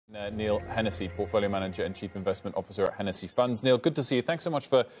Neil Hennessy, Portfolio Manager and Chief Investment Officer at Hennessy Funds. Neil, good to see you. Thanks so much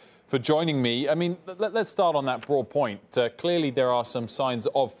for joining me. I mean, let's start on that broad point. Clearly, there are some signs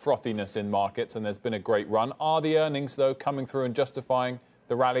of frothiness in markets, and there's been a great run. Are the earnings, though, coming through and justifying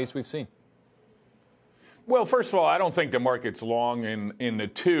the rallies we've seen? Well, first of all, I don't think the market's long in the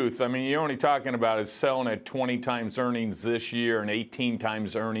tooth. I mean, you're only talking about it selling at 20 times earnings this year and 18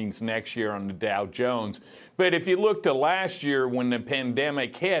 times earnings next year on the Dow Jones. But if you look to last year when the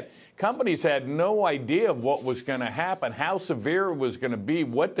pandemic hit, companies had no idea of what was going to happen, how severe it was going to be,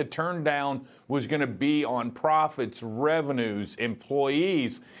 what the turndown was going to be on profits, revenues,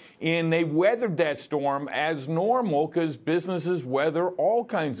 employees. And they weathered that storm as normal because businesses weather all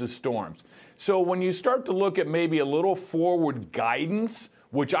kinds of storms. So when you start to look at maybe a little forward guidance,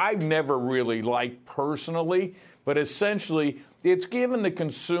 which I've never really liked personally, but essentially it's given the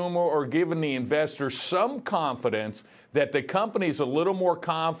consumer or given the investor some confidence that the company's a little more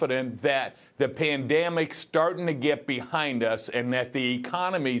confident that the pandemic's starting to get behind us and that the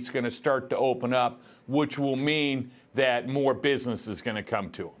economy's going to start to open up, which will mean that more business is going to come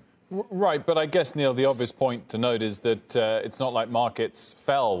to them. Right, but I guess, Neil, the obvious point to note is that it's not like markets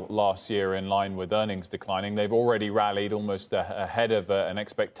fell last year in line with earnings declining. They've already rallied almost ahead of an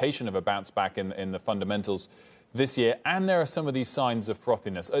expectation of a bounce back in the fundamentals this year, and there are some of these signs of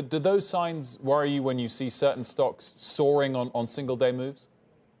frothiness. Do those signs worry you when you see certain stocks soaring on single-day moves?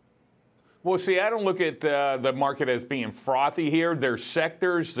 Well, see, I don't look at the market as being frothy here. There's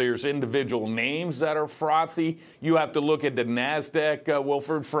sectors, there's individual names that are frothy. You have to look at the NASDAQ,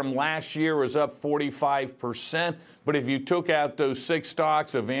 Wilford, from last year was up 45%. But if you took out those 6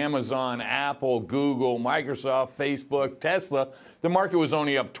 stocks of Amazon, Apple, Google, Microsoft, Facebook, Tesla, the market was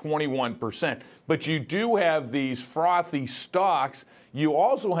only up 21%. But you do have these frothy stocks. You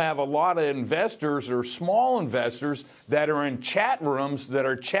also have a lot of investors or small investors that are in chat rooms that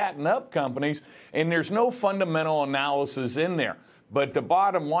are chatting up companies, and there's no fundamental analysis in there. But the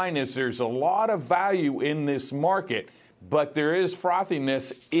bottom line is there's a lot of value in this market, but there is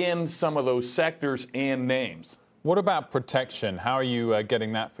frothiness in some of those sectors and names. What about protection? How are you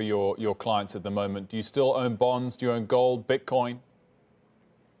getting that for your clients at the moment? Do you still own bonds? Do you own gold, Bitcoin?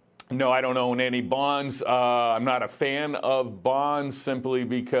 No, I don't own any bonds. I'm not a fan of bonds simply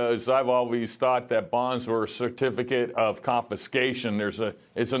because I've always thought that bonds were a certificate of confiscation.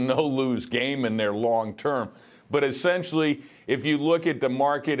 It's a no-lose game in there long term. But essentially, if you look at the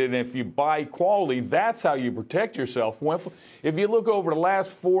market and if you buy quality, that's how you protect yourself. If you look over the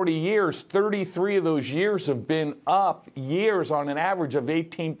last 40 years, 33 of those years have been up years on an average of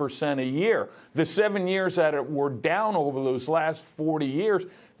 18% a year. The 7 years that were down over those last 40 years,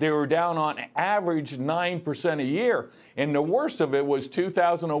 they were down on average 9% a year. And the worst of it was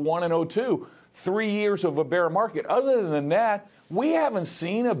 2001 and 02. 3 years of a bear market. Other than that, we haven't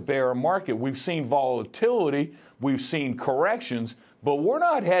seen a bear market. We've seen volatility, we've seen corrections, but we're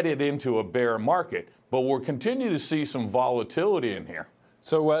not headed into a bear market. But we're continuing to see some volatility in here.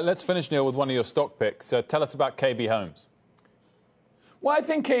 So let's finish, Neil, with one of your stock picks. Tell us about KB Homes. Well, I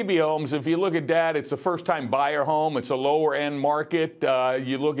think KB Homes, if you look at that, it's a first-time buyer home. It's a lower-end market.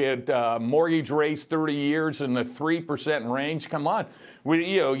 You look at mortgage rates, 30 years in the 3% range. Come on.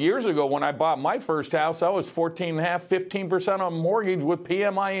 Years ago when I bought my first house, I was 14.5%, 15% on mortgage with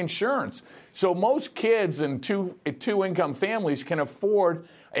PMI insurance. So most kids in two-income families can afford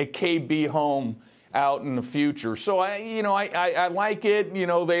a KB home out in the future. So I like it.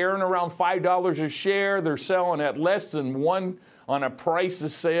 They earn around $5 a share. They're selling at less than 1 on a price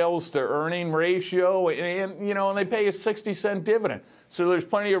of sales to earning ratio, and they pay a 60-cent dividend. So there's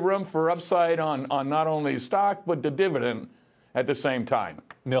plenty of room for upside on not only the stock but the dividend at the same time.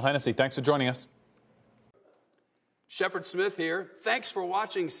 Neil Hennessy, thanks for joining us. Shepard Smith here. Thanks for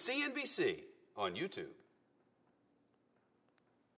watching CNBC on YouTube.